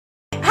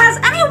Has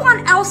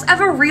anyone else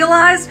ever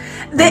realized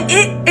that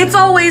it's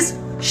always,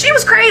 she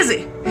was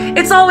crazy.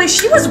 It's always,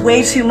 she was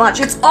way too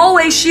much. It's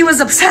always, she was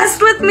obsessed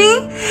with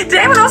me. Did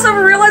anyone else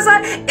ever realize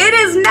that? It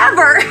is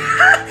never,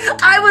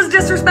 I was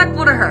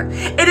disrespectful to her.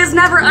 It is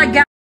never, I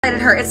gaslighted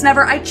her. It's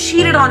never, I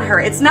cheated on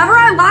her. It's never,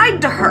 I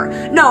lied to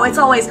her. No, it's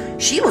always,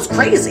 she was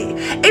crazy.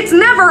 It's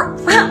never,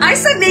 I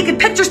sent naked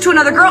pictures to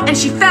another girl and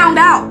she found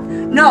out.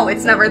 No,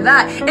 it's never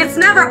that. It's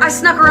never, I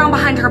snuck around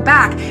behind her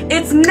back.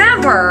 It's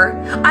never,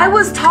 I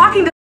was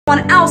talking to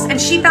someone else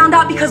and she found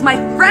out because my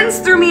friends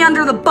threw me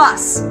under the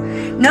bus.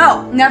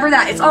 No, never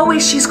that. It's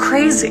always, she's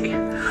crazy,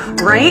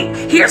 right?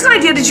 Here's an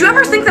idea. Did you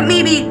ever think that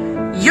maybe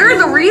you're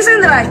the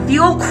reason that I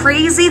feel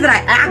crazy, that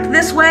I act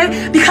this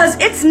way? Because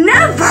it's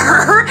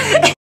never,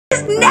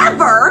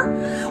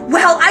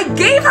 well, I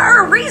gave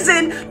her a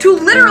reason to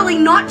literally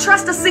not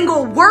trust a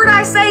single word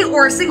I say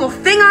or a single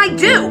thing I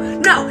do.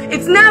 No,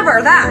 it's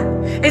never that.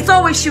 It's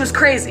always, she was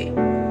crazy.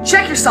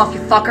 Check yourself, you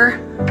fucker.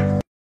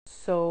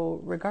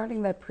 So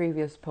regarding that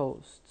previous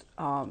post,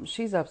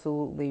 she's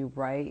absolutely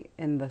right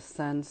in the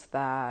sense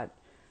that,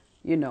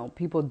 you know,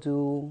 people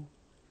do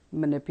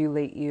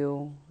manipulate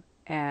you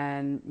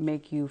and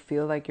make you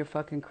feel like you're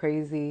fucking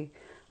crazy,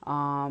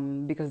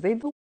 because they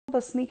do the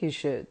sneaky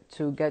shit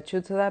to get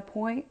you to that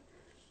point.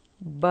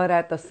 But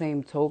at the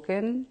same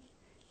token,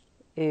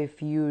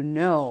 if you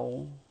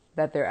know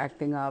that they're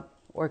acting up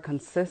or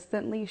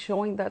consistently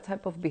showing that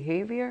type of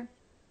behavior,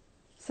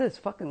 sis,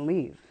 fucking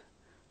leave.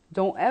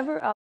 Don't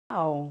ever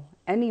allow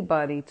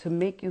anybody to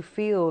make you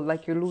feel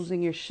like you're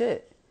losing your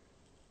shit.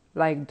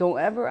 Like, don't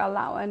ever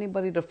allow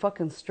anybody to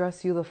fucking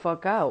stress you the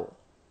fuck out.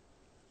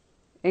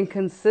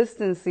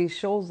 Inconsistency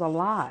shows a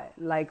lot.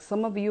 Like,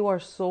 some of you are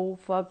so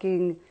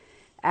fucking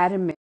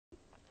adamant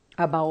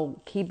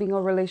about keeping a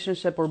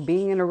relationship or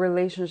being in a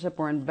relationship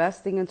or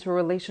investing into a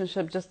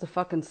relationship just to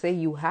fucking say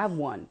you have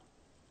one.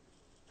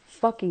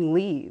 Fucking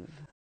leave.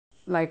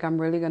 Like,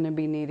 I'm really gonna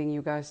be needing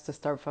you guys to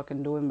start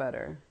fucking doing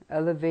better.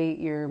 Elevate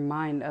your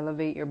mind,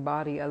 elevate your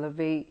body,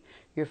 elevate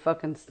your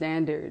fucking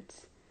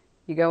standards.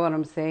 You get what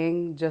I'm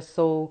saying? Just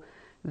so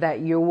that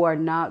you are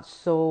not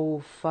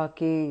so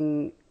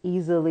fucking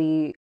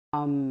easily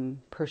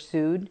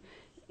pursued,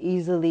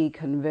 easily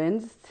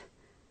convinced.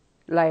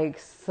 Like,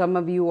 some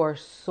of you are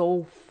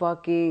so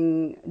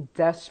fucking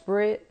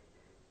desperate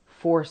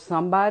for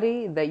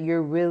somebody that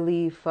you're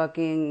really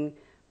fucking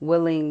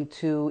willing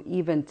to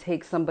even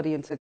take somebody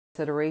into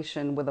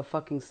consideration with a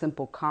fucking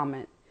simple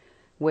comment,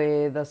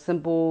 with a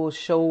simple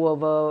show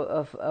of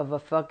a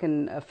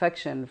fucking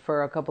affection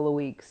for a couple of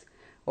weeks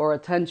or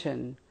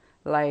attention.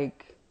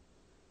 Like,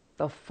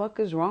 the fuck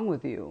is wrong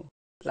with you?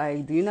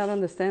 Like, do you not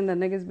understand that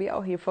niggas be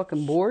out here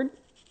fucking bored?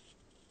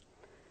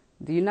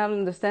 Do you not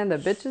understand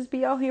that bitches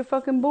be out here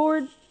fucking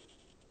bored?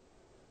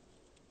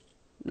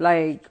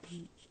 Like,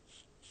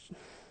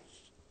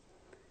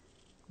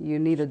 you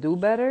need to do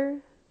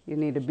better. You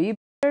need to be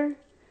better.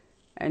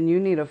 And you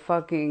need to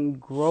fucking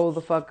grow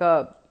the fuck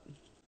up.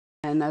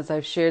 And as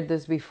I've shared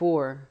this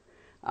before,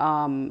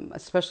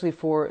 especially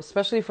for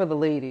the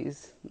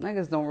ladies,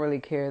 niggas don't really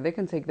care. They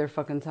can take their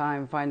fucking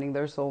time finding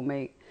their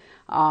soulmate.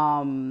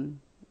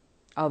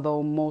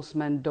 Although most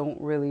men don't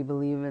really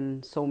believe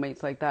in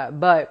soulmates like that.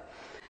 But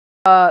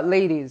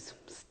ladies,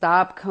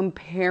 stop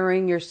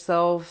comparing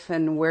yourself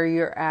and where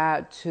you're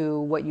at to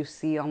what you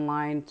see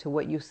online, to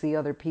what you see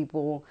other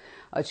people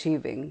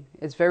achieving.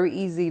 It's very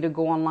easy to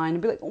go online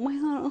and be like, oh my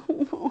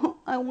God,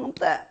 I want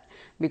that.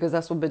 Because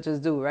that's what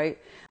bitches do, right?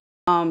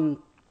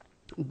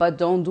 But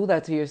don't do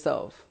that to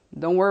yourself.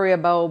 Don't worry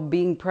about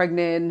being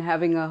pregnant and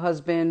having a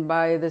husband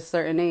by this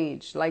certain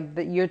age. Like,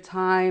 your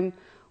time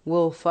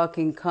will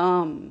fucking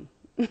come.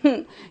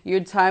 Your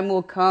time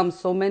will come.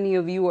 So many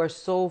of you are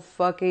so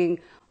fucking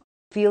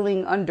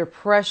feeling under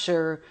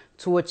pressure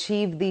to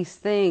achieve these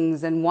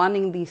things and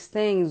wanting these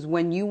things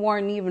when you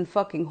aren't even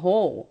fucking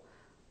whole.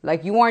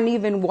 Like, you aren't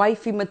even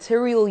wifey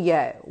material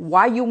yet.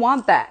 Why you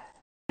want that?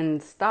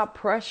 And stop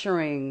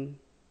pressuring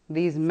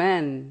these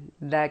men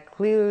that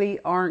clearly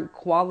aren't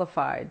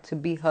qualified to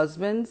be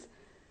husbands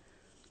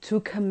to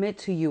commit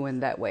to you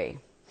in that way.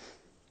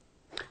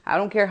 I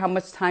don't care how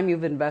much time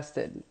you've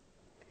invested.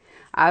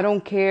 I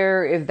don't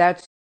care if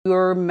that's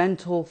your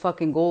mental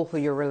fucking goal for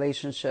your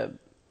relationship.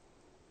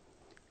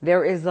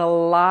 There is a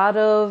lot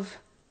of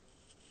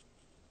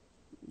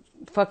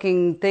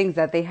fucking things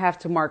that they have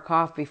to mark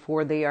off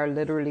before they are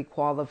literally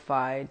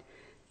qualified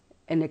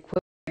and equipped.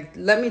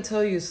 Let me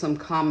tell you some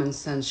common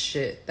sense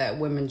shit that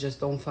women just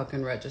don't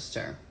fucking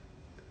register.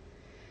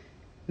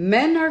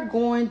 Men are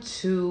going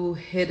to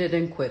hit it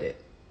and quit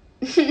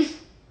it.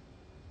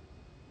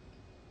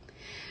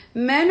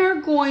 Men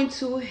are going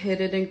to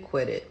hit it and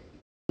quit it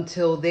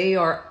until they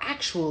are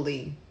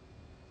actually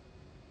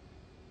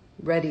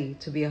ready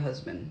to be a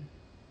husband.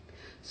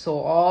 So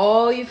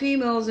all you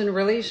females in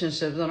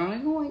relationships are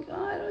like, oh my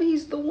God,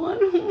 he's the one.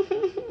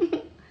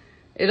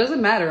 It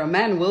doesn't matter. A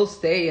man will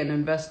stay and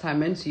invest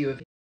time into you if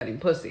he's getting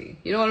pussy.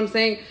 You know what I'm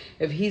saying?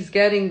 If he's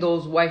getting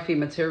those wifey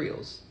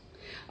materials.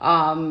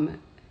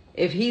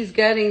 If he's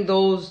getting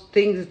those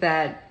things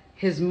that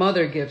his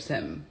mother gives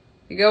him.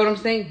 You get what I'm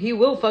saying? He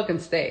will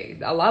fucking stay.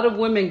 A lot of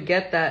women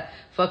get that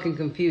fucking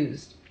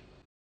confused.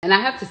 And I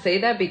have to say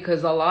that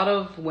because a lot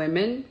of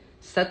women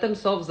set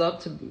themselves up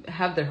to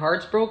have their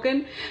hearts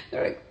broken.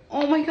 They're like,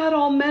 oh my God,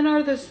 all men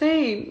are the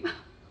same.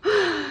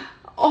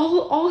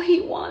 All he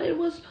wanted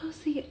was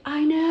pussy.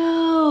 I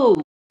know.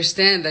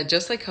 Understand that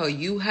just like how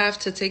you have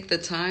to take the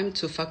time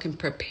to fucking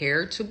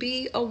prepare to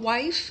be a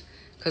wife,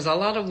 because a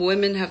lot of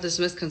women have this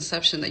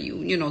misconception that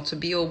you know, to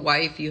be a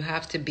wife, you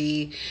have to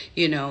be,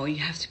 you know, you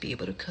have to be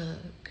able to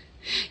cook.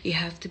 You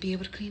have to be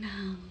able to clean a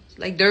house.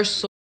 Like, there's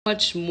so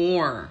much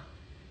more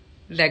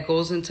that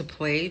goes into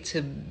play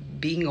to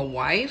being a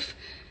wife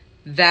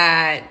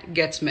that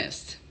gets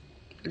missed.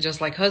 Just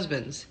like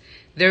husbands.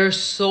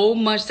 There's so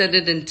much that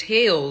it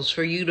entails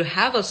for you to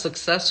have a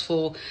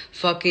successful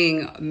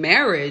fucking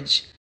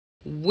marriage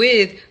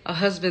with a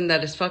husband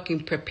that is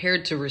fucking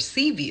prepared to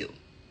receive you.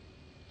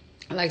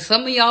 Like,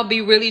 some of y'all be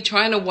really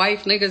trying to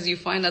wife niggas you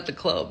find at the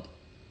club.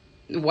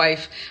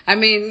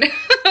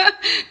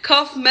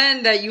 Cuff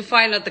men that you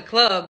find at the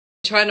club,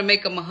 trying to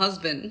make them a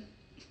husband.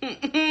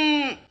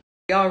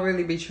 Y'all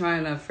really be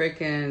trying to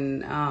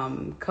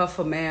freaking cuff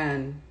a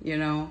man, you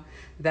know,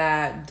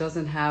 that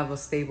doesn't have a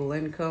stable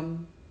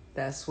income,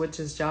 that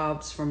switches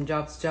jobs from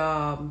job to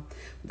job,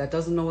 that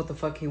doesn't know what the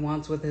fuck he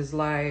wants with his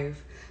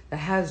life, that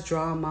has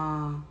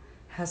drama,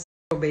 has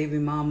a baby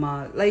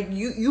mama. Like,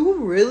 you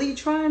really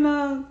trying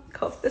to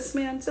cuff this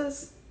man,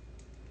 sis?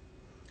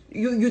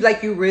 You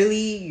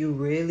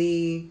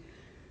really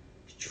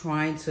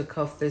trying to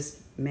cuff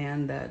this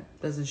man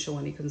that doesn't show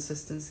any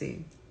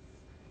consistency?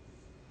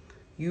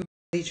 You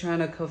really trying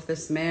to cuff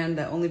this man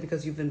that only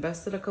because you've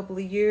invested a couple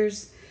of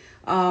years,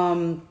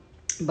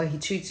 but he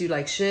treats you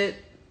like shit,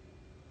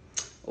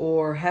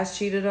 or has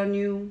cheated on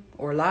you,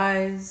 or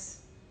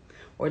lies,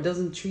 or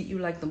doesn't treat you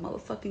like the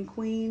motherfucking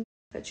queen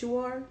that you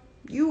are?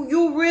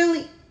 You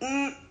really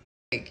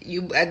like,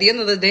 you, at the end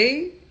of the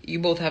day, you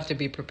both have to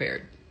be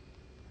prepared.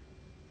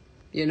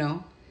 You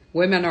know,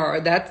 women are,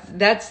 that's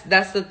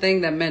the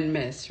thing that men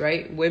miss,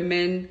 right?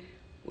 Women,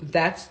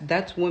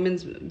 that's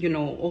women's, you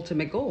know,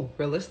 ultimate goal,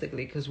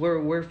 realistically, because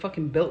we're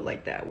fucking built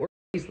like that. We're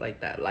raised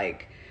like that.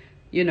 Like,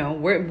 you know,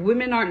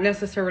 women aren't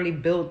necessarily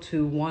built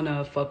to want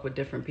to fuck with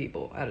different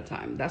people at a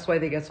time. That's why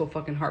they get so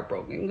fucking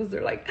heartbroken, because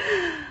they're like,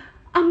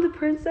 I'm the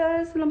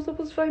princess and I'm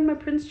supposed to find my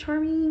Prince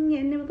Charming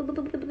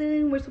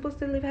and we're supposed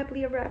to live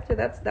happily ever after.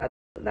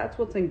 That's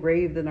what's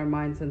engraved in our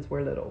minds since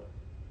we're little.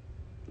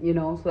 You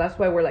know, so that's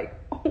why we're like,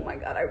 oh my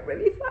God, I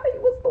really thought he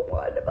was the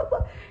one. Blah,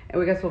 blah. And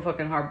we get so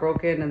fucking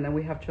heartbroken, and then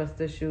we have trust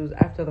issues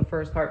after the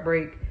first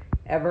heartbreak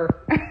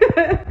ever.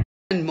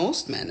 And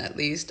most men, at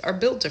least, are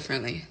built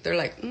differently. They're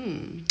like,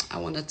 I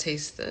want to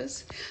taste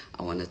this.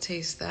 I want to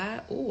taste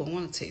that. Oh, I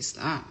want to taste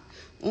that.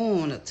 Oh, I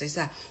want to taste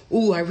that.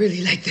 Oh, I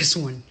really like this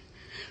one.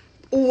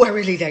 Oh, I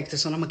really like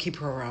this one. I'm going to keep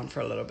her around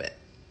for a little bit.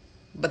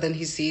 But then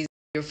he sees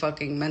you're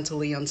fucking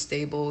mentally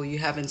unstable, you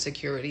have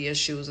insecurity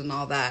issues and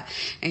all that,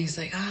 and he's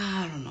like,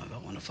 I don't know if I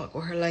want to fuck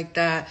with her like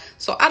that.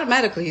 So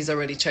automatically he's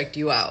already checked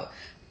you out,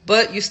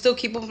 but you still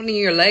keep opening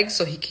your legs,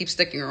 so he keeps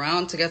sticking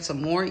around to get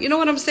some more. You know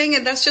what I'm saying?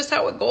 And that's just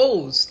how it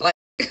goes. Like,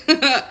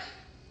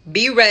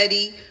 be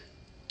ready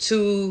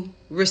to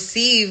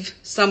receive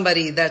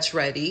somebody that's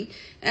ready,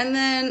 and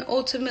then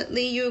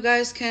ultimately you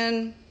guys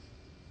can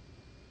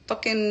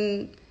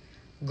fucking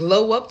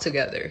glow up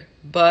together.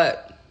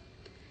 But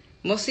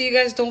most of you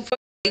guys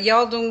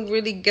y'all don't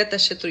really get that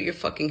shit through your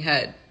fucking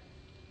head.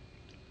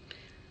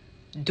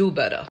 Do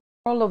better.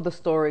 The moral of the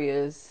story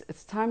is,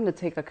 it's time to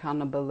take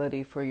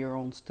accountability for your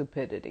own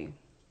stupidity.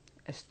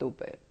 It's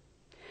stupid.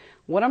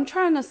 What I'm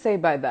trying to say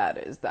by that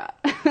is that,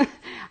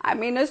 I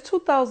mean, it's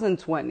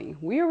 2020.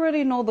 We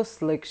already know the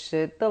slick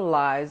shit, the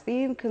lies,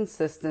 the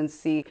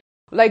inconsistency.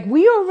 Like,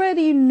 we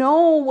already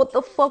know what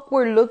the fuck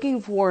we're looking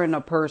for in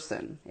a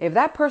person. If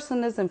that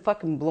person isn't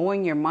fucking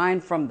blowing your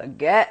mind from the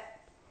get,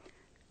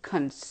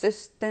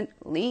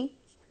 consistently,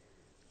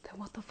 then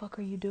what the fuck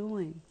are you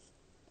doing?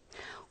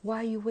 Why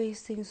are you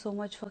wasting so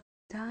much fucking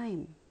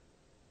time?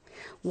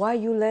 Why are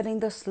you letting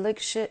the slick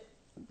shit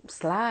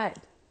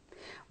slide?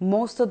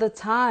 Most of the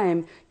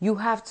time, you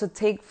have to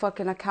take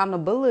fucking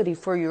accountability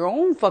for your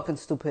own fucking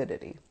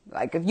stupidity.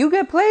 Like, if you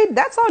get played,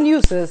 that's on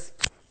you, sis.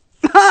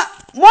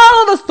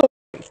 Moral of the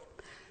story.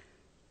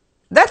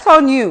 That's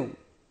on you.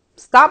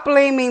 Stop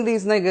blaming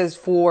these niggas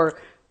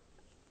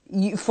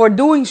for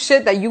doing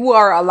shit that you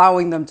are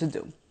allowing them to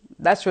do.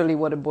 That's really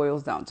what it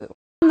boils down to.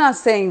 I'm not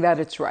saying that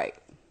it's right.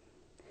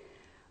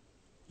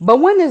 But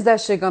when is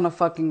that shit gonna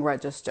fucking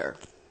register?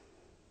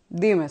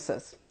 Dime,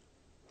 sis.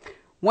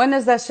 When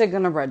is that shit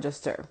gonna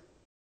register?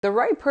 The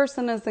right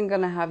person isn't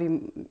gonna have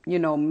you, you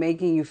know,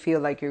 making you feel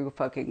like you're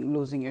fucking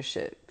losing your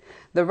shit.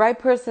 The right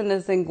person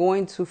isn't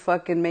going to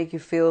fucking make you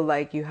feel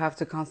like you have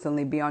to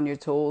constantly be on your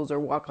toes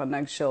or walk on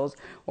eggshells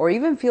or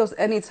even feel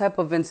any type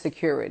of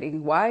insecurity.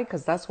 Why?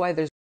 Because that's why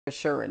there's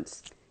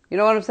assurance. You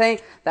know what I'm saying?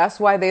 That's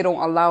why they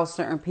don't allow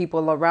certain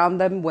people around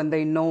them when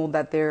they know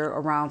that they're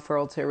around for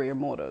ulterior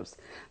motives.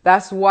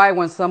 That's why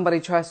when somebody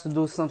tries to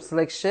do some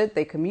slick shit,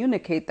 they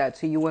communicate that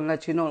to you and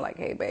let you know, like,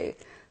 hey, babe,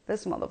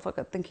 This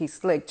motherfucker think he's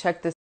slick.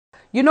 Check this.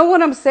 You know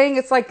what I'm saying?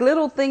 It's like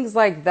little things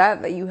like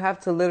that that you have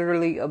to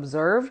literally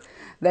observe.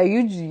 That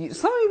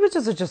some of you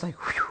bitches are just like,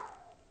 whew.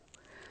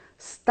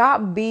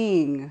 Stop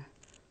being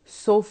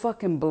so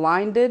fucking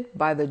blinded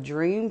by the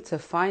dream to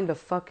find a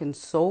fucking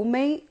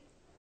soulmate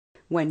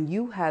when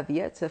you have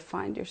yet to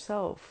find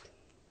yourself.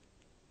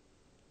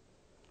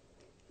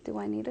 Do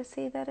I need to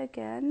say that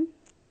again?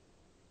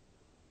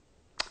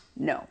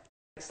 No.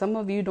 Some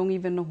of you don't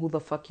even know who the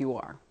fuck you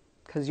are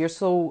because you're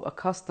so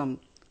accustomed.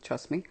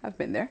 Trust me, I've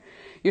been there.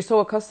 You're so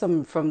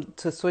accustomed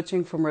to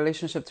switching from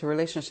relationship to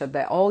relationship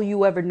that all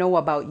you ever know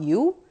about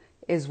you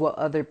is what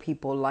other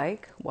people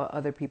like, what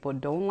other people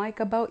don't like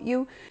about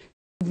you.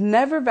 You've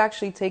never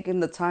actually taken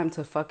the time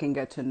to fucking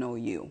get to know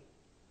you.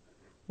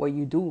 What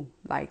you do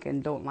like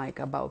and don't like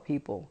about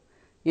people.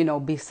 You know,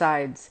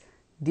 besides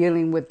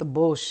dealing with the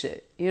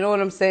bullshit. You know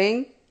what I'm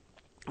saying?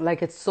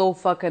 Like, it's so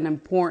fucking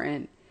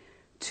important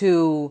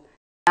to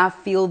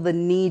not feel the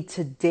need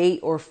to date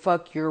or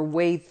fuck your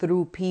way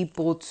through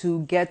people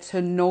to get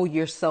to know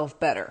yourself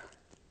better.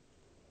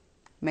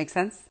 Make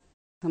sense?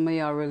 Some of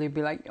y'all really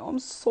be like, yo, I'm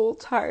so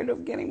tired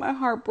of getting my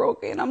heart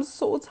broken. I'm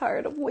so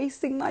tired of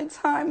wasting my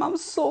time. I'm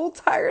so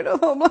tired of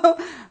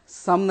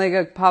some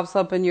nigga pops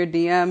up in your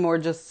DM or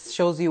just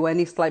shows you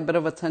any slight bit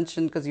of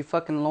attention because you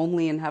fucking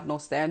lonely and have no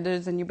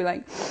standards, and you be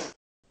like,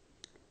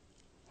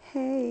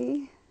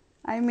 hey,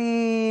 I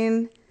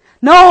mean,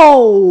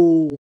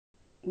 no.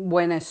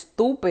 When it's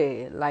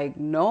stupid, like,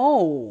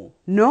 no,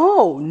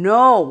 no,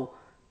 no,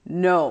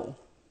 no,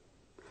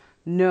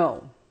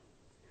 no,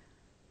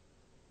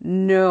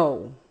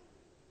 no,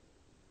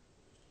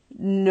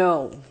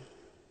 no,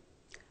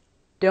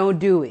 don't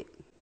do it.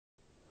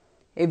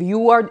 If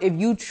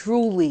you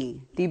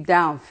truly deep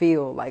down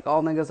feel like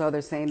all niggas are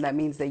the same, that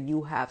means that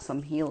you have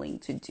some healing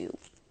to do.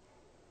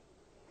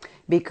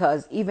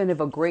 Because even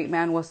if a great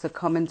man was to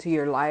come into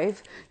your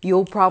life,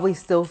 you'll probably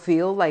still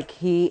feel like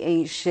he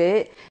ain't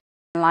shit.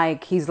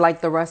 Like he's like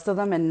the rest of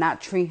them and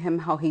not treat him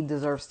how he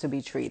deserves to be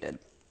treated.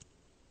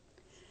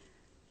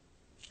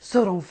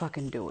 So don't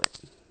fucking do it,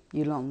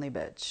 you lonely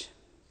bitch.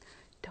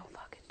 Don't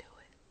fucking do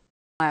it.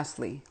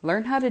 Lastly,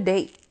 learn how to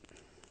date.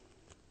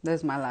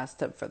 This is my last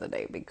tip for the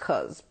day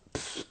because,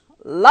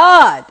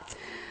 Lord,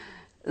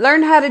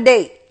 learn how to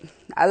date.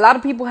 A lot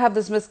of people have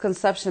this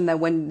misconception that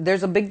when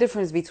there's a big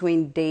difference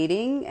between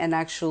dating and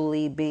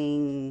actually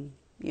being,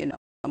 you know,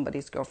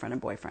 somebody's girlfriend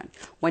and boyfriend.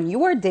 When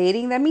you are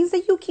dating, that means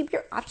that you keep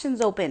your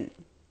options open.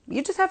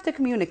 You just have to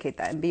communicate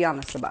that and be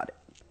honest about it.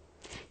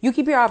 You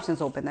keep your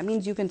options open. That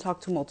means you can talk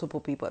to multiple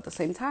people at the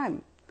same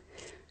time.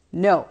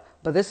 No,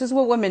 but this is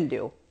what women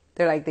do.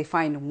 They're like, they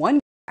find one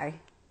guy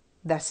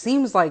that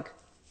seems like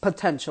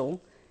potential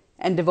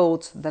and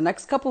devote the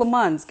next couple of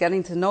months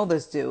getting to know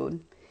this dude.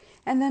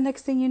 And then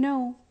next thing you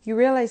know, you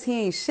realize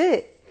he ain't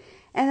shit.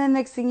 And then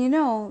next thing you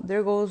know,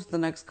 there goes the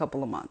next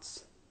couple of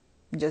months.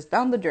 Just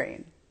down the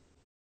drain.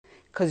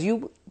 Because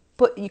you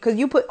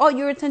put all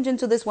your attention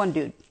to this one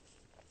dude.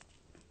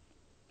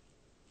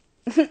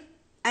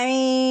 I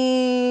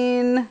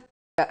mean,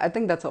 I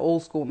think that's an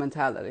old school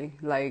mentality.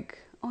 Like,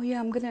 oh yeah,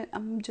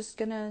 I'm just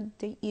gonna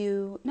date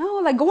you.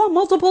 No, like go on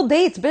multiple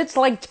dates, bitch.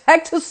 Like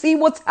check to see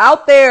what's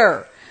out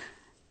there.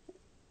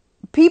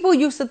 People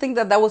used to think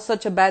that that was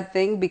such a bad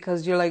thing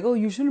because you're like, oh,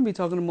 you shouldn't be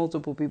talking to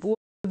multiple people.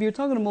 If you're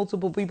talking to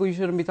multiple people, you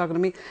shouldn't be talking to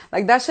me.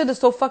 Like that shit is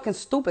so fucking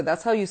stupid.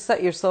 That's how you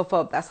set yourself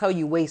up. That's how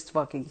you waste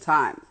fucking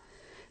time.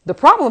 The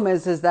problem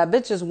is that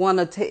bitches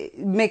want to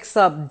mix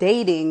up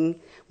dating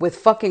with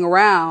fucking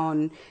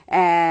around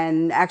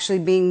and actually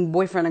being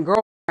boyfriend and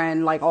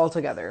girlfriend like all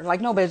together.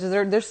 Like no,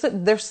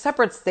 bitches, they're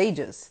separate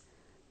stages.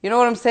 You know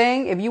what I'm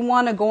saying? If you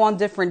want to go on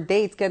different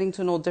dates, getting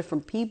to know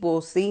different people,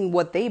 seeing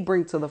what they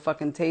bring to the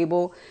fucking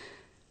table,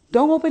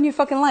 don't open your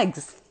fucking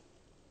legs.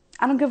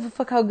 I don't give a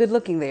fuck how good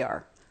looking they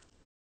are.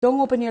 Don't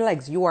open your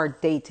legs. You are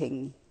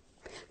dating.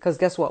 Because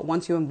guess what?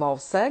 Once you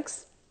involve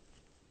sex,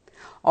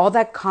 all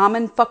that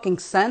common fucking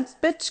sense,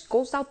 bitch,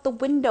 goes out the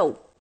window.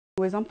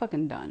 Anyways, I'm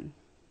fucking done.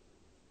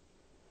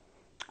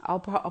 I'll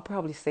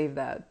probably save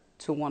that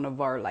to one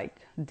of our like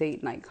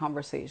date night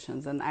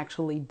conversations and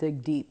actually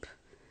dig deep.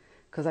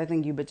 Because I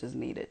think you bitches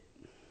need it.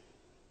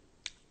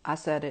 I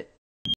said it.